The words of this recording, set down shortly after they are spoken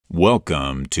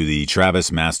Welcome to the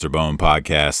Travis Masterbone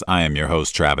podcast. I am your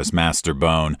host, Travis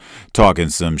Masterbone, talking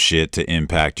some shit to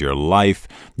impact your life.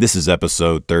 This is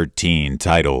episode 13,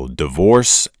 titled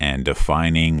Divorce and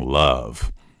Defining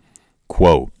Love.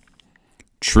 Quote,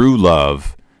 "True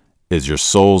love is your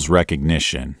soul's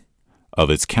recognition of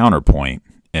its counterpoint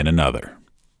in another."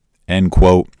 End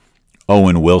quote.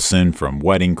 Owen Wilson from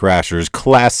Wedding Crashers,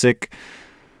 classic.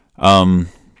 It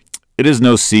is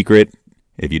no secret,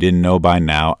 if you didn't know by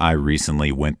now, I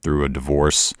recently went through a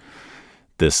divorce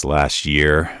this last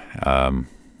year.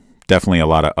 Definitely a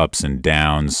lot of ups and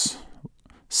downs,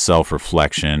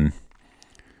 self-reflection,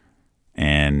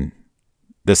 and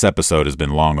this episode has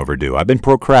been long overdue. I've been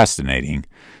procrastinating,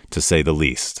 to say the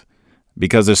least,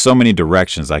 because there's so many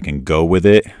directions I can go with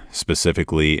it,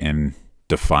 specifically in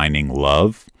defining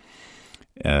love.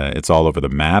 It's all over the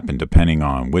map, and depending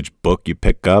on which book you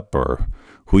pick up or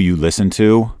who you listen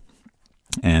to,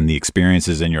 and the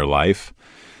experiences in your life,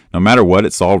 no matter what,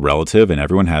 it's all relative and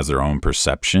everyone has their own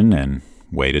perception and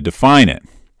way to define it.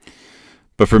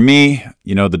 But for me,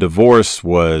 the divorce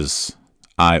was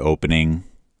eye-opening.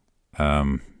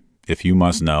 If you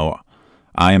must know,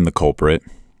 I am the culprit.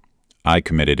 I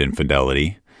committed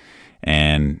infidelity.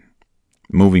 And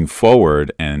moving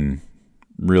forward and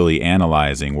really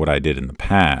analyzing what I did in the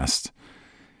past,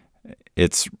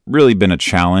 it's really been a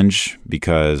challenge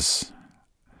because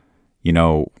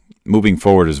moving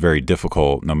forward is very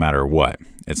difficult no matter what.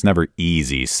 It's never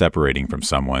easy separating from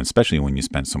someone, especially when you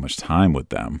spend so much time with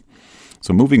them.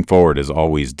 So moving forward is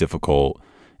always difficult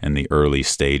in the early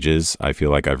stages. I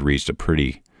feel like I've reached a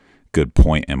pretty good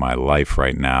point in my life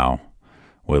right now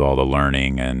with all the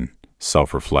learning and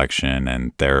self-reflection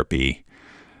and therapy.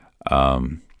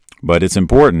 But it's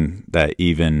important that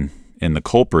even in the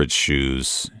culprit's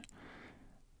shoes,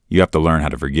 you have to learn how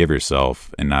to forgive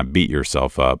yourself and not beat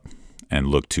yourself up and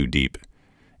look too deep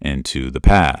into the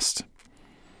past.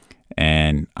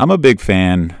 And I'm a big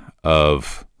fan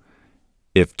of,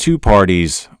 if two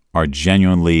parties are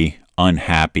genuinely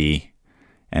unhappy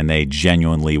and they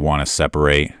genuinely want to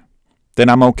separate, then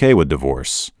I'm okay with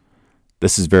divorce.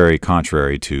 This is very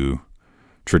contrary to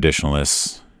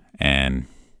traditionalists, and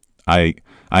I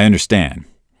understand.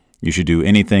 You should do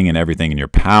anything and everything in your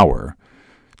power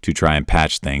to try and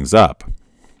patch things up,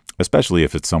 especially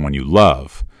if it's someone you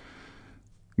love.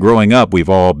 Growing up, we've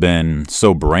all been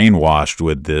so brainwashed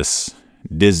with this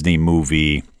Disney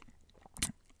movie,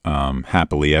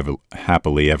 happily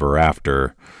ever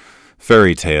after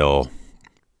fairy tale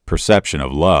perception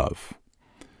of love.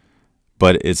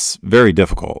 But it's very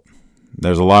difficult.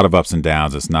 There's a lot of ups and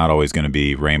downs. It's not always going to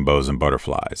be rainbows and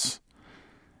butterflies.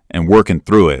 And working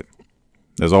through it,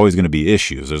 there's always going to be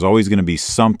issues. There's always going to be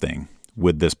something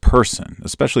with this person,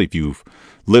 especially if you've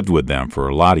lived with them for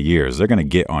a lot of years. They're going to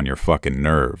get on your fucking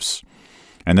nerves.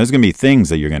 And there's going to be things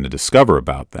that you're going to discover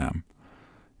about them.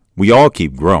 We all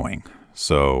keep growing.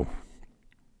 So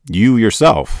you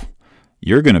yourself,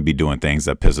 you're going to be doing things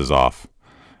that pisses off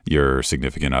your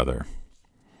significant other.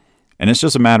 And it's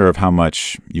just a matter of how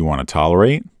much you want to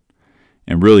tolerate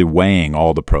and really weighing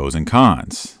all the pros and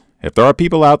cons. If there are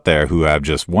people out there who have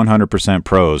just 100%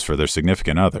 pros for their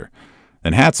significant other,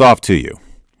 then hats off to you.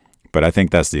 But I think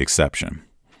that's the exception.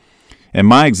 In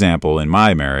my example, in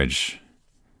my marriage,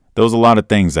 there was a lot of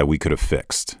things that we could have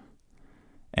fixed.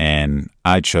 And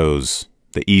I chose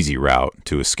the easy route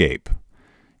to escape.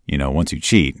 Once you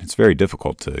cheat, it's very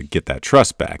difficult to get that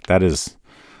trust back. That is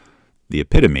the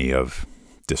epitome of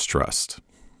distrust.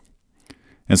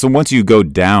 And so once you go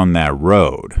down that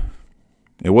road,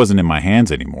 it wasn't in my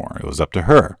hands anymore. It was up to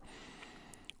her.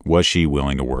 Was she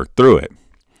willing to work through it?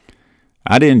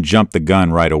 I didn't jump the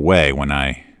gun right away when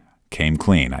I came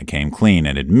clean. I came clean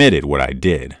and admitted what I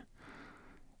did.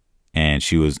 And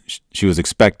she was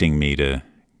expecting me to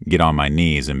get on my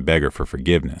knees and beg her for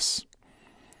forgiveness.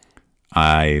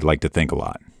 I like to think a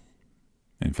lot.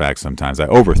 In fact, sometimes I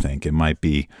overthink. It might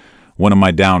be one of my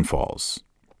downfalls.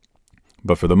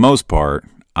 But for the most part,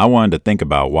 I wanted to think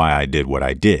about why I did what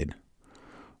I did.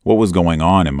 What was going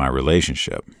on in my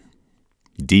relationship?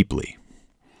 Deeply.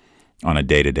 On a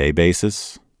day-to-day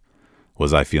basis?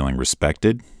 Was I feeling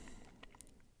respected?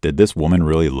 Did this woman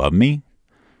really love me?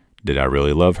 Did I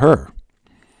really love her?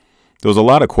 There was a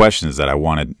lot of questions that I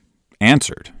wanted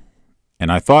answered,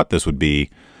 and I thought this would be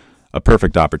a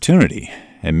perfect opportunity.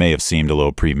 It may have seemed a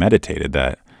little premeditated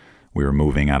that we were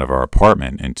moving out of our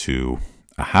apartment into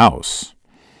a house.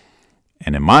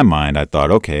 And in my mind, I thought,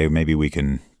 okay, maybe we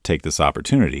can take this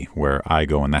opportunity where I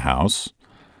go in the house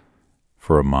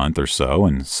for a month or so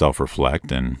and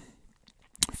self-reflect and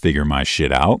figure my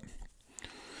shit out.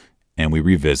 And we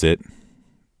revisit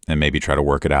and maybe try to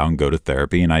work it out and go to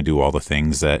therapy, and I do all the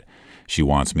things that she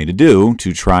wants me to do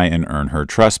to try and earn her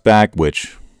trust back,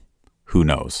 which, who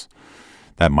knows?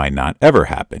 That might not ever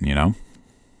happen, you know?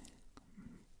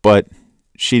 But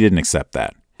she didn't accept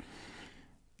that.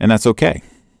 And that's okay.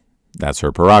 That's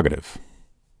her prerogative.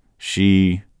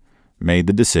 She made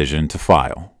the decision to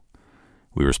file.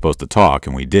 We were supposed to talk,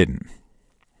 and we didn't.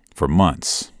 For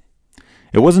months.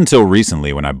 It wasn't until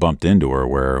recently when I bumped into her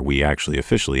where we actually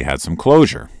officially had some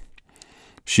closure.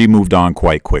 She moved on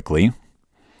quite quickly.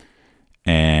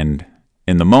 And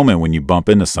in the moment when you bump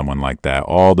into someone like that,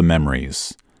 all the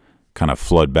memories kind of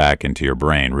flood back into your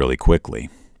brain really quickly.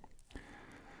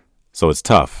 So it's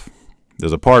tough.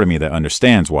 There's a part of me that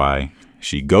understands why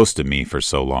she ghosted me for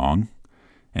so long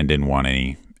and didn't want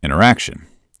any interaction.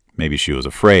 Maybe she was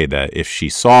afraid that if she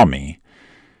saw me,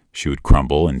 she would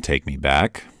crumble and take me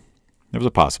back. There was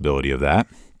a possibility of that.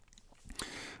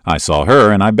 I saw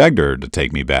her and I begged her to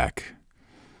take me back.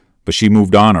 But she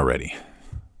moved on already.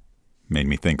 Made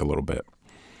me think a little bit.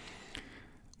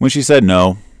 When she said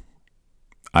no,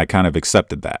 I kind of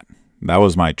accepted that. That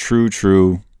was my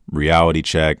true reality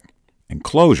check and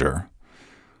closure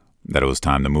that it was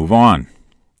time to move on,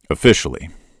 officially.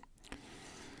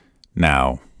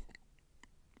 Now,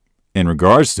 in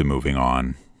regards to moving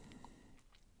on,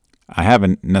 I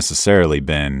haven't necessarily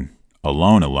been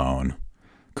alone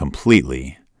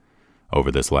completely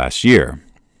over this last year.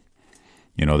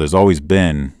 You know, there's always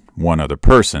been one other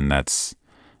person that's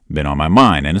been on my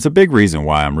mind, and it's a big reason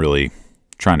why I'm really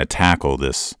trying to tackle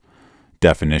this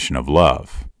definition of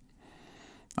love.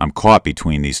 I'm caught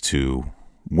between these two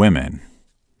women,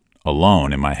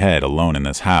 alone in my head, alone in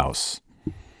this house.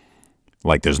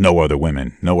 Like there's no other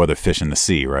women, no other fish in the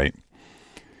sea, right?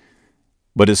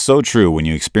 But it's so true. When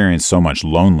you experience so much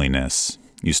loneliness,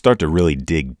 you start to really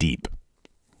dig deep.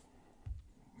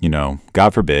 You know,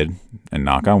 God forbid, and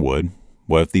knock on wood,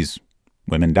 what if these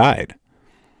women died?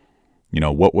 You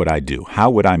know, what would I do? How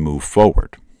would I move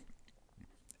forward?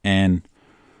 And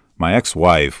my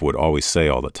ex-wife would always say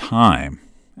all the time,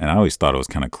 and I always thought it was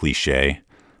kind of cliche,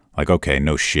 like, okay,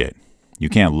 no shit. You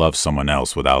can't love someone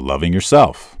else without loving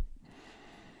yourself.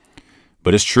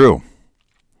 But it's true.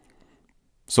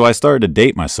 So I started to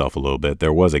date myself a little bit.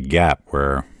 There was a gap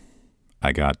where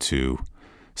I got to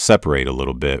separate a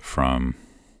little bit from,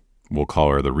 we'll call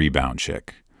her the rebound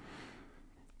chick.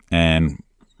 And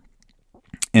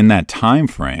in that time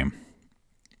frame,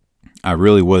 I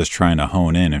really was trying to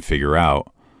hone in and figure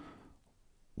out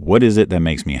what is it that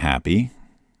makes me happy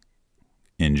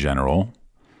in general,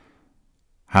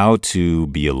 how to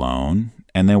be alone,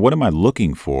 and then what am I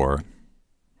looking for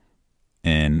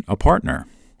in a partner?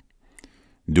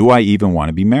 Do I even want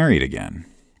to be married again?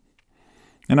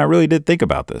 And I really did think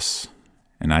about this,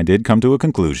 and I did come to a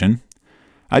conclusion.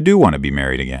 I do want to be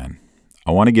married again.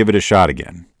 I want to give it a shot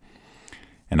again.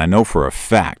 And I know for a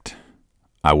fact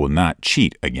I will not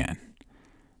cheat again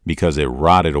because it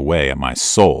rotted away at my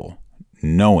soul,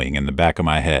 knowing in the back of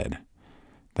my head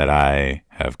that I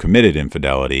have committed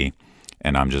infidelity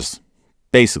and I'm just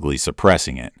basically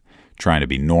suppressing it, trying to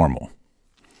be normal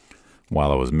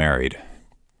while I was married.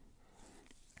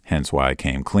 Hence why I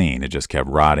came clean. It just kept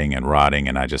rotting,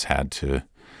 and I just had to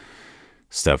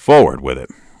step forward with it.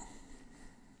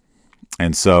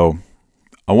 And so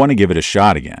I want to give it a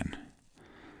shot again.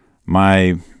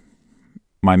 My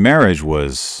marriage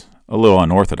was a little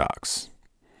unorthodox.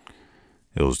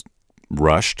 It was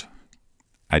rushed.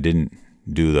 I didn't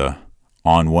do the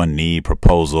on one knee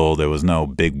proposal. There was no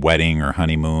big wedding or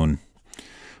honeymoon.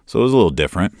 So it was a little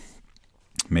different.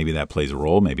 Maybe that plays a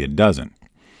role, maybe it doesn't.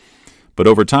 But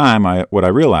over time, what I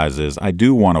realized is I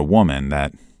do want a woman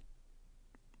that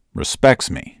respects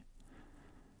me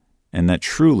and that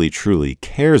truly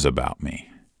cares about me.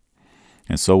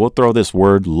 And so we'll throw this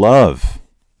word love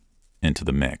into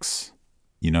the mix.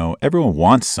 You know, everyone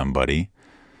wants somebody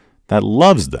that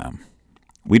loves them.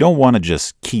 We don't want to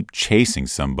just keep chasing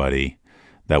somebody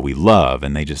that we love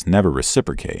and they just never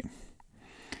reciprocate.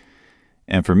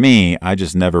 And for me, I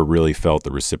just never really felt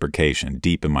the reciprocation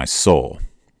deep in my soul.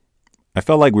 I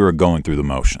felt like we were going through the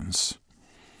motions.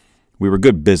 We were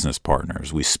good business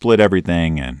partners. We split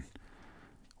everything and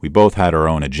we both had our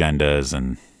own agendas,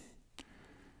 and,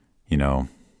 you know,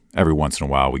 every once in a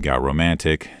while we got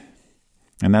romantic,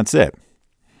 and that's it.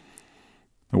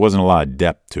 There wasn't a lot of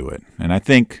depth to it. And I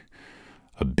think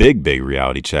a big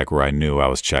reality check where I knew I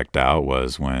was checked out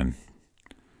was when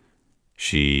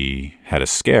she had a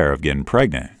scare of getting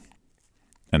pregnant.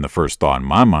 And the first thought in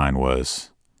my mind was,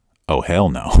 oh, hell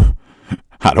no.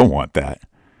 I don't want that.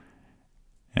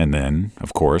 And then,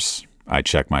 of course, I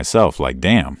checked myself like,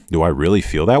 damn, do I really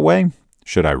feel that way?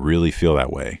 Should I really feel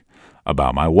that way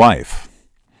about my wife.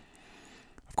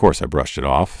 Of course, I brushed it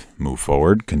off, moved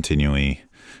forward, continuing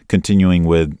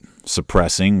with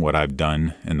suppressing what I've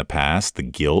done in the past, the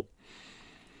guilt.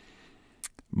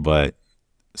 But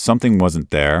something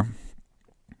wasn't there.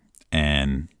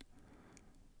 And,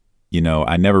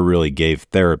 I never really gave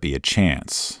therapy a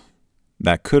chance.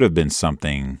 That could have been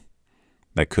something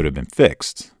that could have been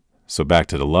fixed. So back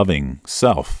to the loving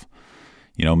self.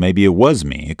 Maybe it was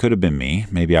me. It could have been me.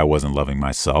 Maybe I wasn't loving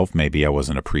myself. Maybe I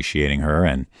wasn't appreciating her.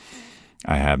 And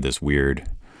I have this weird,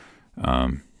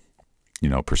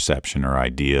 perception or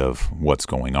idea of what's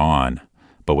going on.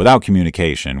 But without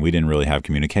communication, we didn't really have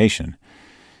communication.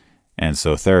 And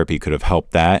so therapy could have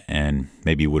helped that, and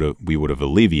maybe we would have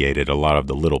alleviated a lot of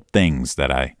the little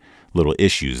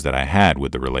issues that I had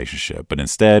with the relationship. But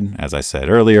instead, as I said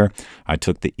earlier, I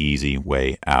took the easy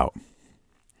way out.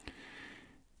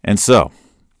 And so,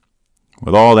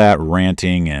 with all that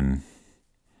ranting and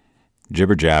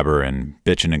jibber jabber and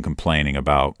bitching and complaining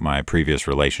about my previous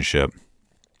relationship,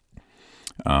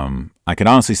 I can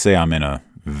honestly say I'm in a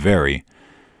very,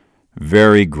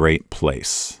 very great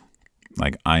place.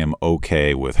 Like, I am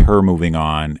okay with her moving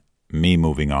on, me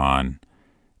moving on,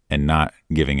 and not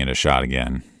giving it a shot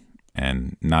again.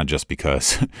 And not just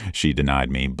because she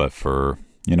denied me, but for,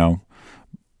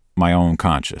 my own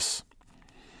conscience.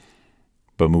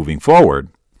 But moving forward,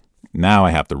 now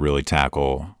I have to really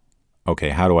tackle,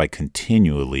 okay, how do I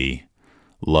continually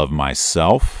love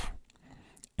myself?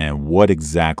 And what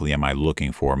exactly am I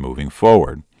looking for moving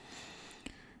forward?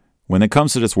 When it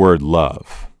comes to this word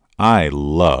love, I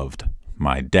loved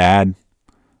my dad.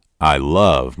 I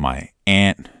love my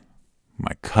aunt,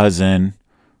 my cousin,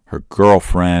 her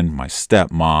girlfriend, my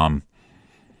stepmom.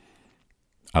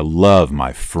 I love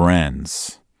my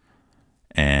friends.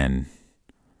 And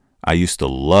I used to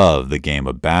love the game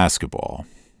of basketball.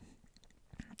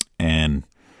 And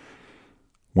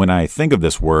when I think of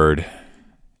this word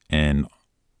in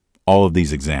all of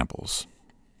these examples,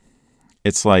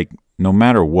 it's like no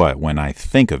matter what, when I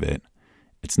think of it,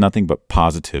 it's nothing but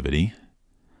positivity.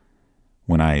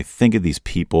 When I think of these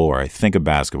people or I think of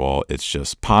basketball, it's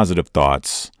just positive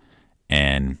thoughts,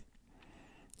 and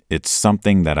it's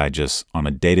something that I just on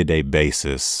a day-to-day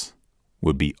basis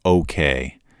would be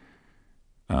okay,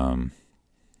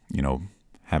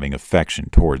 having affection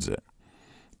towards it.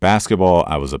 Basketball,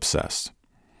 I was obsessed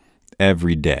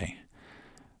every day,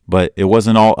 but it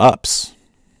wasn't all ups.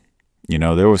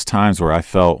 There was times where I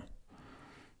felt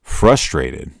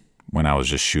frustrated when I was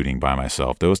just shooting by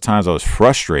myself. There was times I was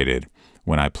frustrated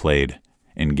when I played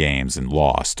in games and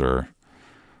lost or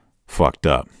fucked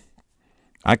up.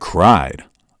 I cried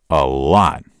a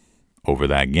lot over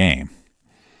that game.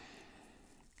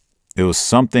 It was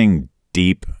something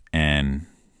deep and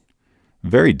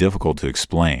very difficult to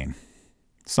explain.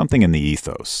 Something in the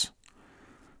ethos.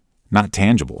 Not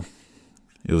tangible.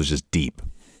 It was just deep.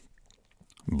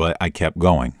 But I kept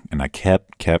going, and I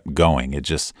kept going. It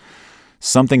just,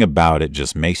 something about it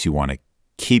just makes you want to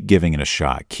keep giving it a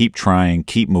shot, keep trying,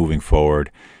 keep moving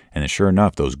forward. And then sure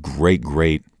enough, those great,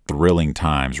 thrilling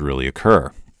times really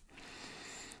occur.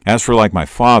 As for like my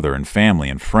father and family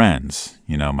and friends,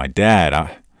 my dad,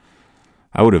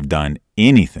 I would have done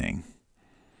anything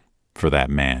for that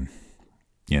man,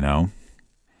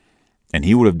 and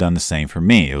he would have done the same for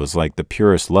me. It was like the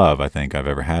purest love I think I've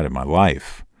ever had in my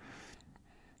life.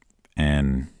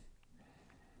 And,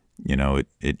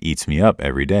 it eats me up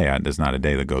every day. There's not a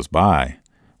day that goes by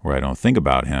where I don't think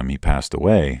about him. He passed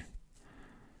away.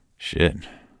 Shit.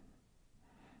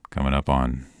 Coming up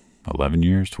on 11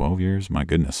 years, 12 years. My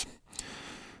goodness.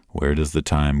 Where does the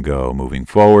time go moving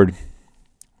forward?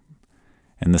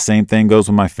 And the same thing goes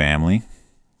with my family.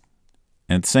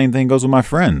 And the same thing goes with my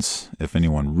friends. If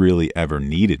anyone really ever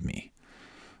needed me,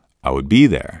 I would be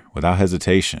there without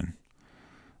hesitation.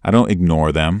 I don't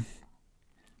ignore them.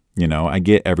 I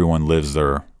get everyone lives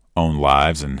their own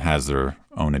lives and has their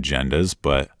own agendas,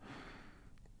 but,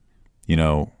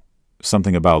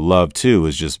 something about love too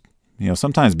is just,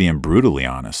 sometimes being brutally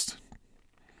honest,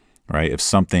 right?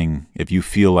 If you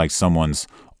feel like someone's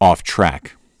off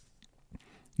track,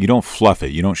 you don't fluff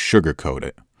it. You don't sugarcoat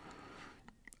it.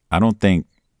 I don't think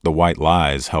the white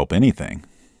lies help anything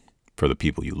for the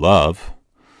people you love.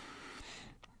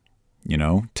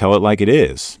 Tell it like it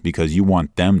is because you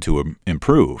want them to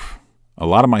improve. A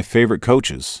lot of my favorite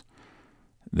coaches,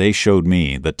 they showed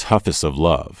me the toughest of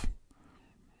love,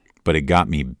 but it got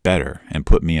me better and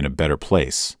put me in a better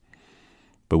place.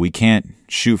 But we can't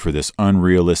shoot for this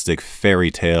unrealistic fairy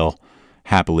tale,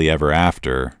 happily ever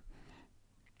after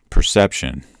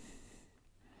perception.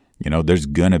 There's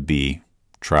going to be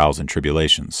trials and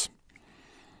tribulations.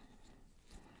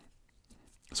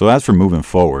 So as for moving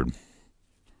forward,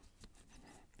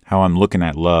 how I'm looking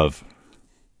at love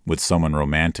with someone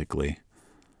romantically,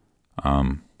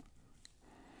 I've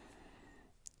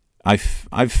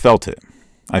felt it.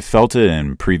 I felt it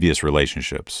in previous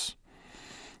relationships.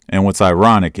 And what's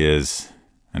ironic is,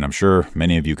 and I'm sure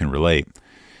many of you can relate,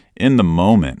 in the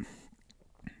moment,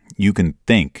 you can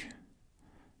think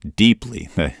deeply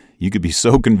that you could be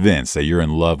so convinced that you're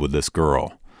in love with this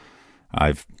girl.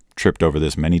 I've tripped over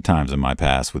this many times in my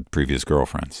past with previous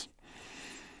girlfriends.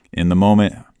 In the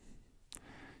moment,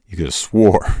 you could have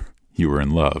swore you were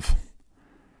in love.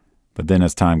 But then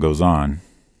as time goes on,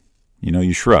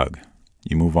 you shrug,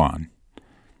 you move on,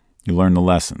 you learn the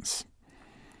lessons.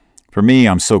 For me,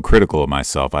 I'm so critical of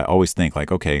myself. I always think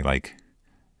okay,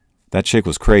 that chick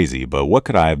was crazy, but what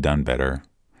could I have done better?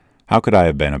 How could I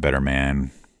have been a better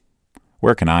man?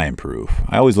 Where can I improve?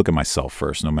 I always look at myself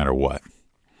first, no matter what.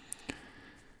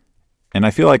 And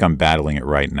I feel like I'm battling it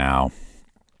right now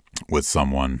with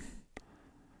someone.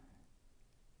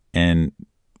 And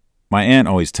my aunt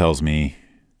always tells me,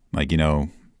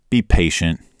 be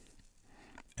patient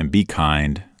and be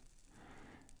kind.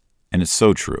 And it's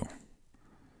so true.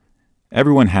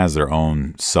 Everyone has their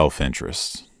own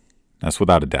self-interest. That's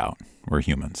without a doubt. We're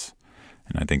humans.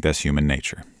 And I think that's human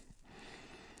nature.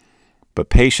 But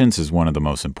patience is one of the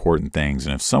most important things.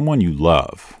 And if someone you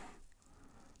love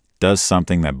does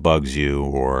something that bugs you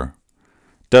or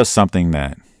does something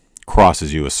that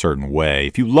crosses you a certain way,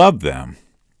 if you love them,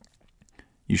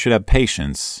 you should have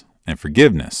patience and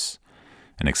forgiveness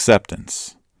and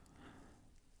acceptance.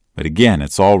 But again,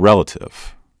 it's all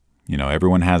relative.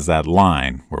 Everyone has that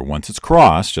line where once it's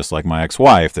crossed, just like my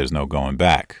ex-wife, there's no going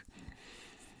back.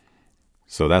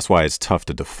 So that's why it's tough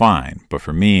to define. But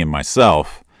for me and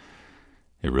myself,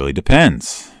 it really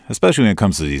depends, especially when it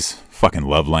comes to these fucking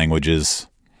love languages.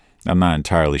 I'm not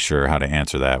entirely sure how to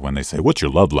answer that when they say, what's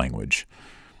your love language?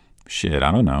 Shit,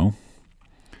 I don't know.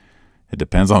 It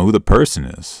depends on who the person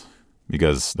is.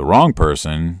 Because the wrong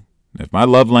person, if my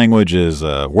love language is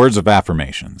words of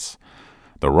affirmations,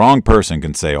 the wrong person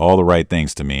can say all the right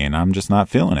things to me and I'm just not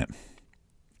feeling it.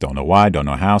 Don't know why, don't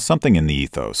know how, something in the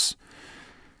ethos.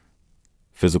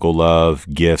 Physical love,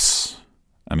 gifts.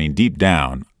 I mean, deep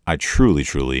down, I truly,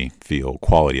 truly feel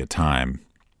quality of time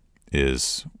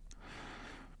is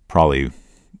probably,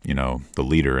 the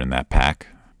leader in that pack.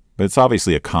 But it's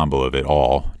obviously a combo of it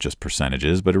all, just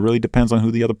percentages, but it really depends on who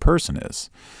the other person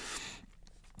is.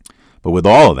 But with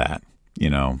all of that,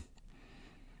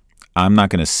 I'm not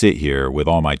going to sit here with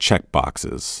all my check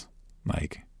boxes.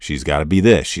 She's got to be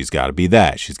this, she's got to be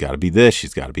that, she's got to be this,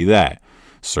 she's got to be that.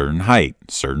 Certain height,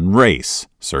 certain race,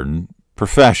 certain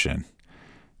profession.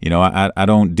 I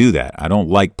don't do that. I don't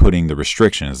like putting the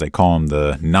restrictions. They call them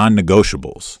the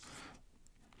non-negotiables.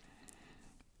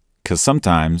 Because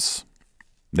sometimes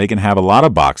they can have a lot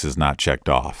of boxes not checked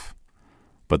off.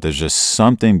 But there's just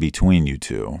something between you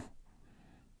two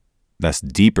that's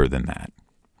deeper than that.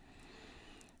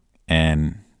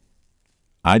 And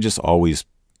I just always,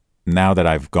 now that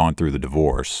I've gone through the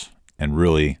divorce and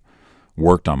really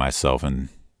worked on myself and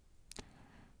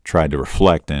tried to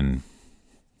reflect and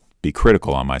be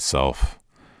critical on myself,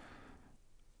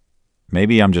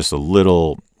 maybe I'm just a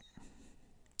little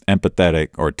empathetic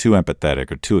or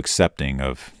too accepting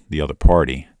of the other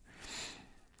party.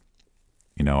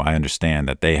 I understand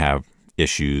that they have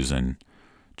issues and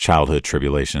childhood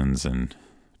tribulations and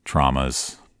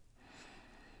traumas.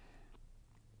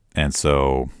 And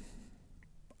so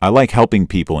I like helping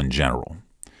people in general.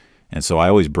 And so I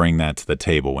always bring that to the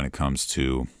table when it comes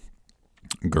to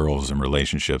girls and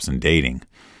relationships and dating.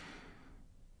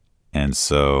 And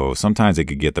so sometimes it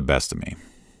could get the best of me.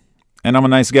 And I'm a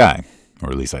nice guy, or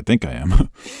at least I think I am.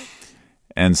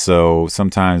 And so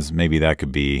sometimes maybe that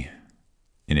could be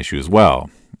an issue as well.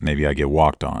 Maybe I get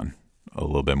walked on a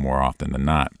little bit more often than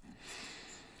not.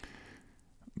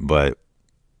 But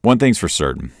one thing's for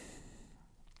certain.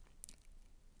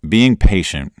 Being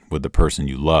patient with the person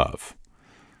you love,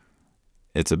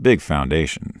 it's a big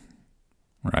foundation,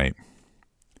 right?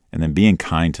 And then being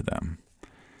kind to them.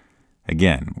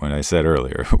 Again, when I said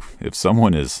earlier, if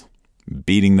someone is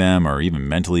beating them or even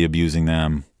mentally abusing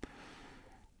them,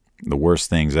 the worst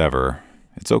things ever,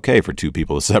 it's okay for two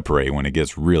people to separate when it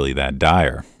gets really that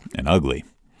dire and ugly.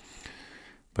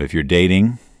 But if you're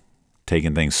dating,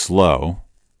 taking things slow,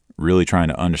 really trying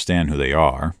to understand who they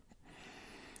are,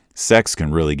 sex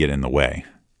can really get in the way.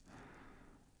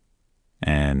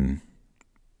 And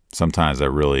sometimes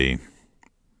that really,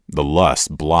 the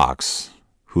lust blocks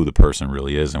who the person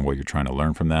really is and what you're trying to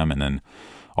learn from them. And then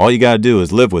all you got to do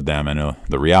is live with them and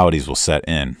the realities will set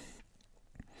in.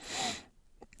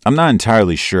 I'm not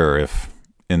entirely sure if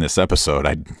in this episode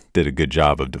I did a good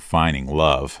job of defining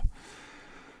love.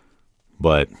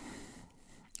 But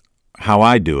how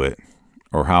I do it,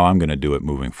 or how I'm going to do it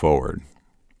moving forward,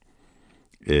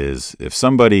 is if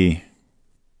somebody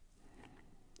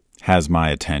has my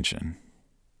attention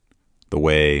the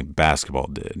way basketball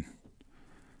did,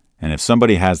 and if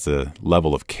somebody has the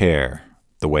level of care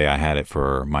the way I had it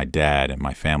for my dad and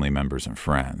my family members and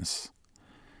friends,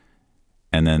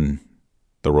 and then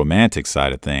the romantic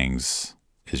side of things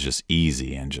is just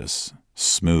easy and just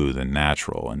smooth and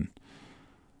natural, and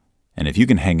if you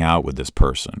can hang out with this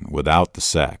person without the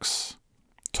sex,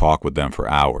 talk with them for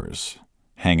hours,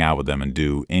 hang out with them and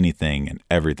do anything and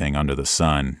everything under the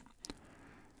sun,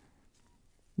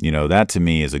 that to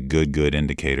me is a good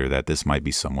indicator that this might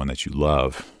be someone that you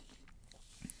love.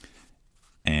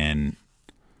 And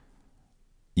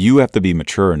you have to be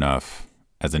mature enough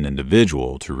as an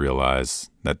individual to realize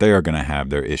that they are going to have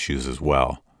their issues as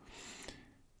well.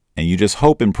 And you just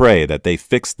hope and pray that they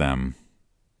fix them,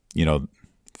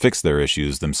 fix their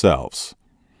issues themselves.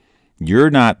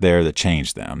 You're not there to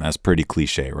change them. That's pretty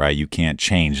cliche, right? You can't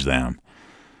change them.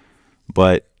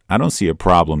 But I don't see a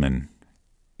problem in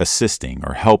assisting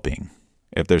or helping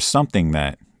if there's something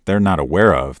that they're not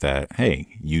aware of, that, hey,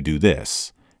 you do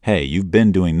this. Hey, you've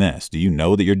been doing this. Do you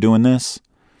know that you're doing this?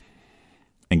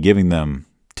 And giving them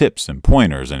tips and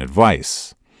pointers and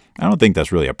advice. I don't think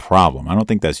that's really a problem. I don't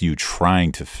think that's you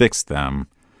trying to fix them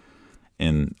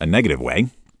in a negative way.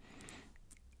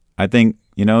 I think,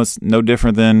 it's no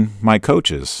different than my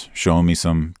coaches showing me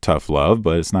some tough love,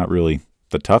 but it's not really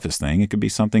the toughest thing. It could be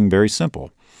something very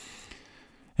simple.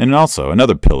 And also,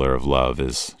 another pillar of love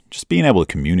is just being able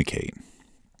to communicate.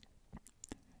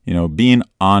 Being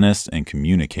honest and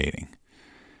communicating.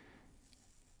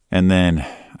 And then,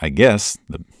 I guess,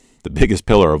 the biggest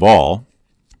pillar of all,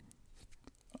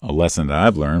 a lesson that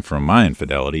I've learned from my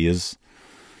infidelity, is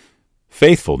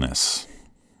faithfulness.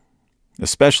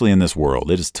 Especially in this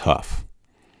world, it is tough.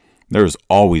 There's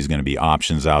always going to be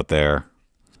options out there.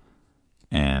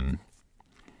 And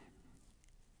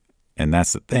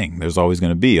that's the thing. There's always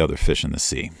going to be other fish in the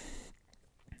sea.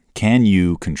 Can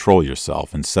you control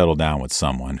yourself and settle down with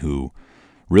someone who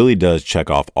really does check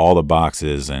off all the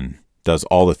boxes and does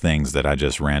all the things that I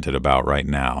just ranted about right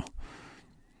now?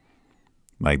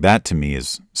 Like, that to me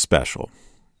is special,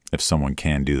 if someone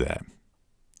can do that.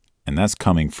 And that's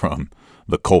coming from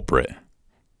the culprit,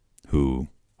 who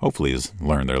hopefully has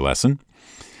learned their lesson.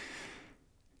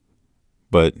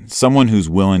 But someone who's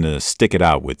willing to stick it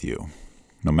out with you,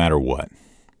 no matter what.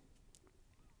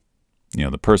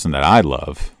 The person that I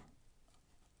love,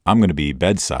 I'm going to be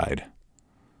bedside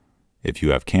if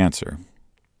you have cancer.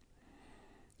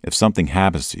 If something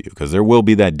happens to you, because there will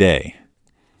be that day,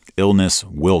 illness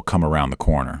will come around the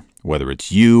corner. Whether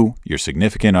it's you, your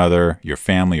significant other, your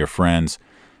family, your friends,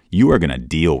 you are going to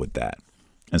deal with that.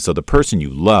 And so the person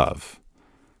you love,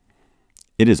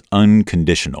 it is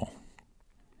unconditional.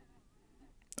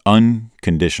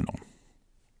 Unconditional.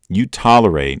 You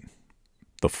tolerate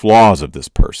the flaws of this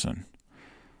person.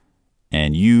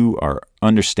 And you are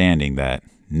understanding that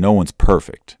no one's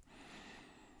perfect.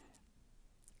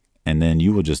 And then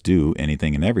you will just do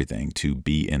anything and everything to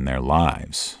be in their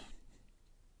lives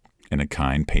in a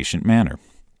kind, patient manner.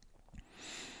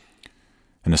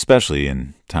 And especially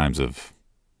in times of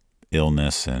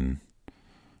illness and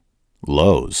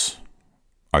lows,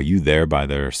 are you there by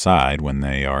their side when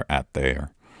they are at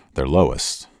their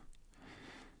lowest?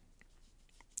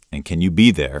 And can you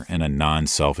be there in a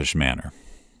non-selfish manner?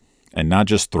 And not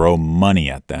just throw money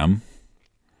at them,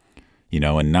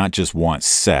 and not just want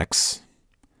sex,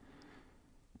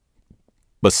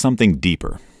 but something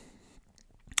deeper.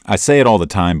 I say it all the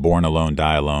time, born alone,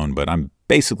 die alone, but I'm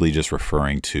basically just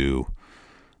referring to,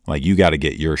 like, you got to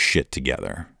get your shit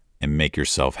together and make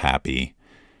yourself happy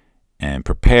and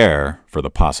prepare for the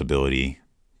possibility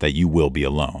that you will be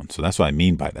alone. So that's what I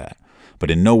mean by that.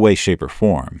 But in no way, shape, or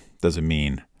form does it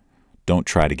mean don't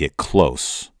try to get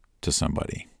close to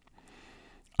somebody.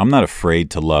 I'm not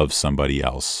afraid to love somebody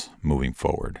else moving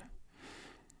forward.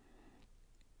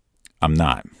 I'm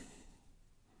not.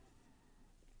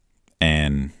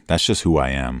 And that's just who I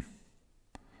am.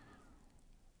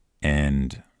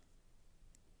 And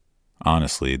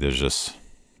honestly,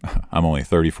 I'm only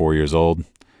 34 years old.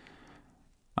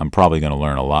 I'm probably going to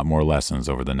learn a lot more lessons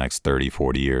over the next 30,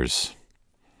 40 years.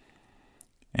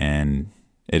 And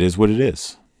it is what it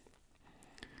is.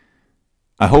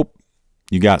 I hope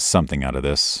you got something out of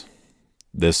this.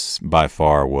 This, by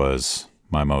far, was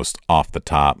my most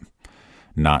off-the-top,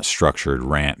 not structured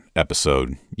rant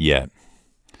episode yet.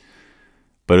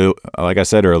 But like I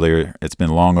said earlier, it's been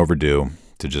long overdue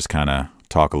to just kind of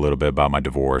talk a little bit about my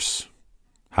divorce,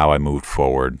 how I moved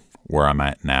forward, where I'm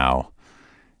at now,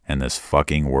 and this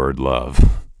fucking word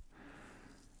love.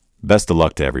 Best of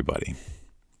luck to everybody.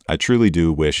 I truly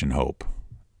do wish and hope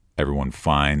everyone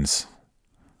finds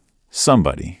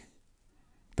somebody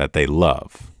that they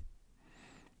love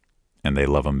and they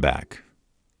love them back.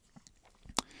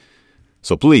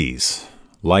 So please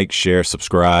like, share,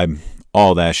 subscribe,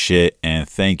 all that shit. And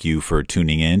thank you for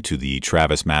tuning in to the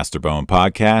Travis Masterbone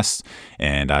podcast.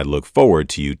 And I look forward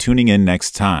to you tuning in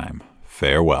next time.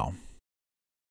 Farewell.